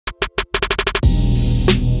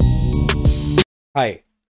Hi.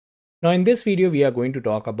 Now in this video, we are going to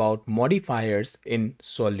talk about modifiers in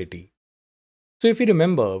Solidity. So if you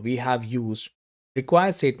remember, we have used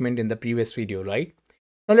require statement in the previous video, right?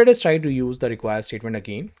 Now let us try to use the require statement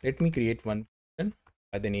again. Let me create one function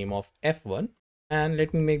by the name of f1 and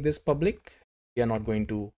let me make this public. We are not going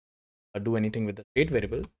to do anything with the state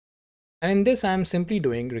variable. And in this, I am simply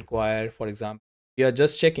doing require, for example, we are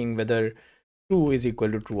just checking whether true is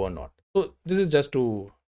equal to true or not. So this is just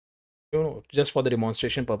to just for the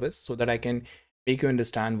demonstration purpose so that I can make you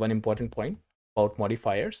understand one important point about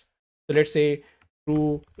modifiers. So let's say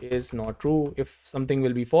true is not true. If something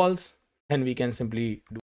will be false, then we can simply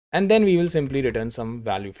do, and then we will simply return some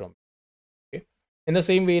value from it. Okay. In the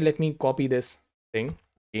same way, let me copy this thing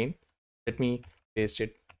again. Let me paste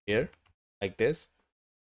it here like this.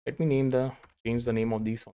 Let me change the name of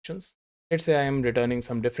these functions. Let's say I am returning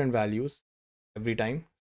some different values every time.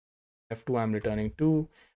 F2 I'm returning 2,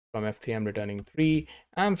 from F3 I'm returning 3,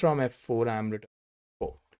 and from F4 I'm returning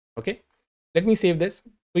 4. Okay, let me save this.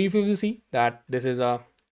 So if you will see that this is a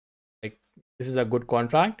good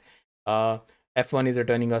contract. uh, F1 is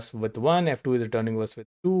returning us with 1, F2 is returning us with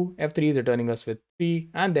 2, F3 is returning us with 3,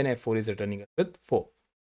 and then F4 is returning us with 4.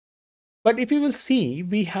 But if you will see,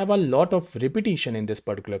 we have a lot of repetition in this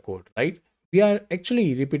particular code, right? We are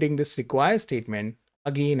actually repeating this require statement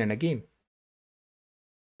again and again,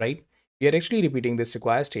 right? We are actually repeating this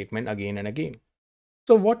require statement again and again.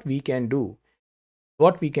 So what we can do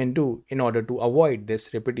in order to avoid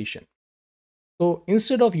this repetition. So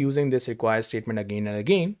instead of using this require statement again and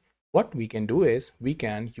again, what we can do is we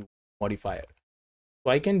can use modifier.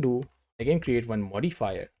 So I can create one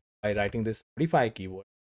modifier by writing this modifier keyword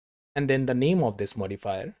and then the name of this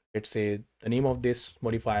modifier. Let's say the name of this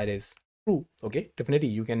modifier is true. Okay, definitely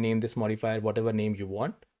you can name this modifier whatever name you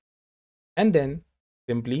want. And then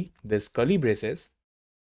simply this curly braces.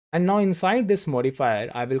 And now inside this modifier,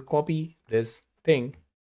 I will copy this thing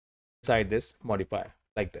inside this modifier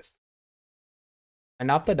like this. And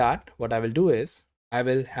after that, what I will do is I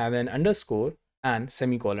will have an underscore and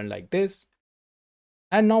semicolon like this.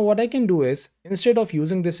 And now what I can do is instead of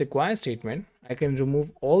using this require statement, I can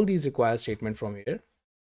remove all these require statement from here.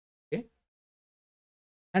 Okay.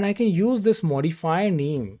 And I can use this modifier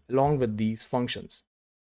name along with these functions.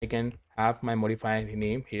 I can have my modifier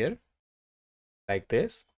name here like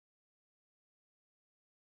this.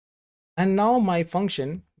 And now my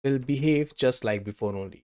function will behave just like before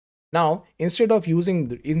only. Now, instead of rewriting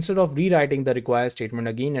the require statement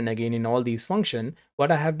again and again in all these functions,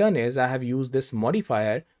 what I have done is I have used this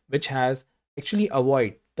modifier which has actually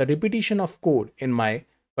avoid the repetition of code in my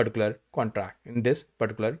particular contract, in this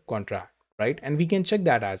particular contract, right? And we can check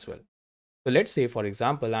that as well. So let's say, for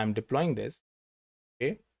example, I'm deploying this,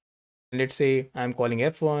 okay? And let's say I'm calling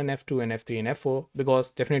F1, F2, and F3 and F4 because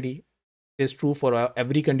definitely is true for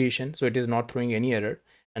every condition, so it is not throwing any error,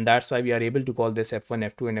 and that's why we are able to call this f1,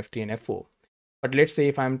 f2, and f3 and f4. But let's say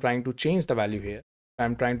if I'm trying to change the value here, if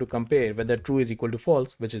I'm trying to compare whether true is equal to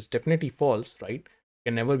false, which is definitely false, right?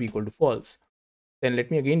 Can never be equal to false. Then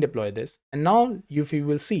let me again deploy this, and now if you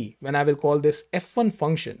will see, when I will call this f1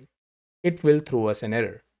 function, it will throw us an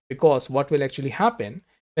error, because what will actually happen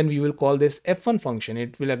when we will call this f1 function,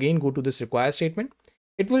 it will again go to this require statement.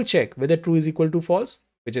 It will check whether true is equal to false,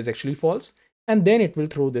 which is actually false, and then it will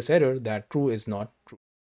throw this error that true is not true.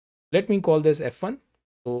 Let me call this f1.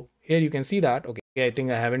 So here you can see that, okay, I think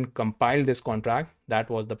I haven't compiled this contract. That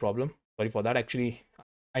was the problem. Sorry for that. Actually,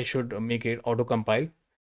 I should make it auto compile.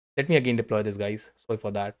 Let me again deploy this, guys. Sorry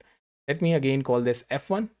for that. Let me again call this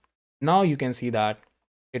f1. Now you can see that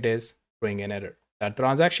it is throwing an error. That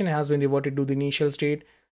transaction has been reverted to the initial state.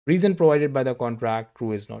 Reason provided by the contract,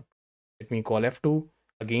 true is not. Let me call f2,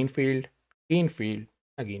 again failed,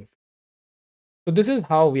 again. So this is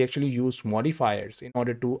how we actually use modifiers in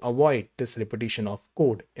order to avoid this repetition of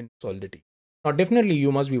code in Solidity. Now definitely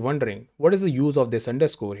you must be wondering, what is the use of this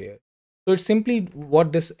underscore here? So it's simply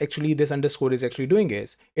what this underscore is actually doing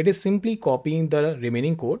is, it is simply copying the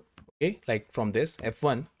remaining code, okay, like from this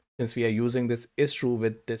f1, since we are using this is true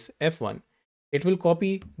with this f1, it will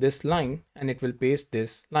copy this line and it will paste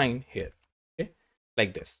this line here, okay,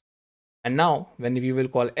 like this. And now when we will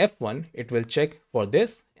call f1, it will check for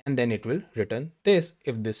this and then it will return this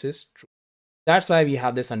if this is true. That's why we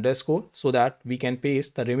have this underscore, so that we can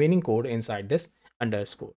paste the remaining code inside this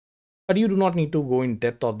underscore. But you do not need to go in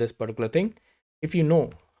depth of this particular thing. If you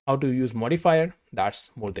know how to use modifier,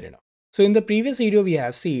 that's more than enough. So in the previous video, we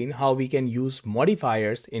have seen how we can use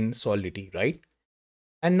modifiers in Solidity, right?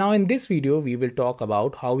 And now in this video, we will talk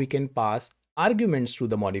about how we can pass arguments to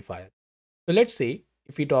the modifier. So let's say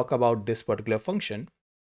if we talk about this particular function,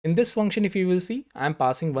 in this function, if you will see, I'm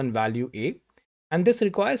passing one value a, And this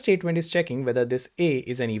require statement is checking whether this a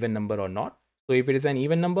is an even number or not. So if it is an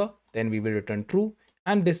even number, then we will return true.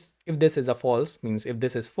 And this, if this is a false, means if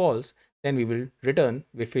this is false, then we will return,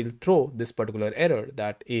 we will throw this particular error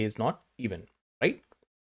that a is not even, right?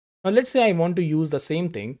 Now let's say I want to use the same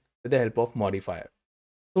thing with the help of modifier.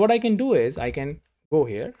 So what I can do is I can go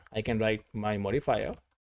here, I can write my modifier,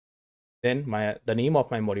 then the name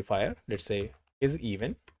of my modifier, let's say, is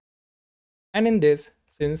even. And in this,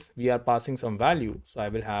 since we are passing some value, so I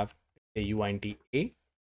will have a uint a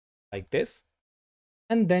like this.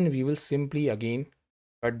 And then we will simply again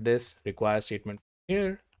cut this require statement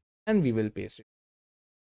here and we will paste it.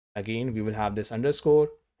 Again, we will have this underscore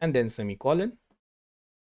and then semicolon.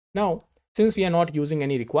 Now, since we are not using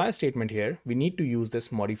any require statement here, we need to use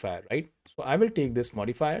this modifier, right? So I will take this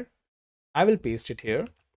modifier, I will paste it here.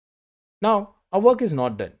 Now, our work is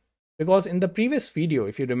not done because in the previous video,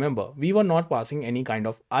 if you remember, we were not passing any kind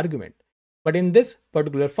of argument. But in this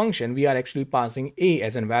particular function, we are actually passing a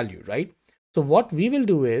as a value, right? So what we will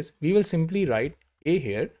do is we will simply write a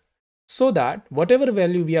here so that whatever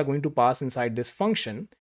value we are going to pass inside this function,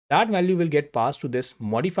 that value will get passed to this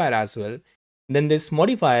modifier as well. Then this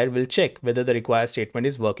modifier will check whether the required statement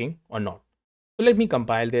is working or not. So let me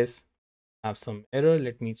compile this. I have some error.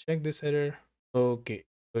 Let me check this error. Okay,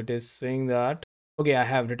 so it is saying that, okay, I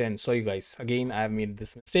have written, sorry guys, again, I have made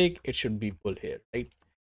this mistake. It should be pull here, right?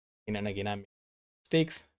 And again, I made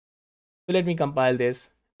mistakes. So let me compile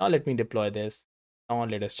this. Now let me deploy this. Now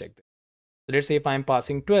let us check this. So let's say if I'm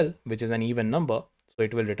passing 12, which is an even number, so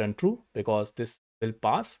it will return true because this will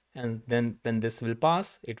pass, and then when this will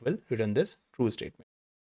pass, it will return this true statement.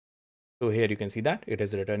 So here you can see that it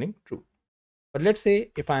is returning true. But let's say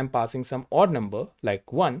if I'm passing some odd number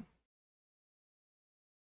like 1,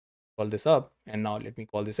 call this up, and now let me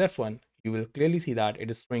call this f1, you will clearly see that it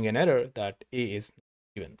is throwing an error that a is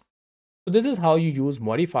even. So this is how you use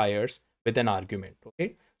modifiers with an argument.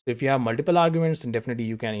 Okay, so if you have multiple arguments, then definitely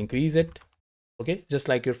you can increase it, okay, just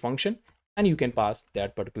like your function, and you can pass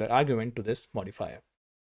that particular argument to this modifier.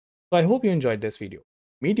 So I hope you enjoyed this video.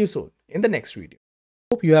 Meet you soon in the next video.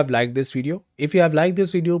 Hope you have liked this video. If you have liked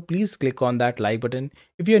this video, please click on that like button.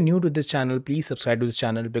 If you are new to this channel, please subscribe to this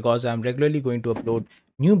channel because I am regularly going to upload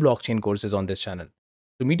new blockchain courses on this channel.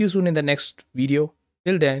 So meet you soon in the next video.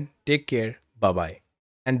 Till then, take care. Bye bye.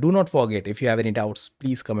 And do not forget, if you have any doubts,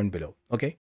 please comment below. Okay.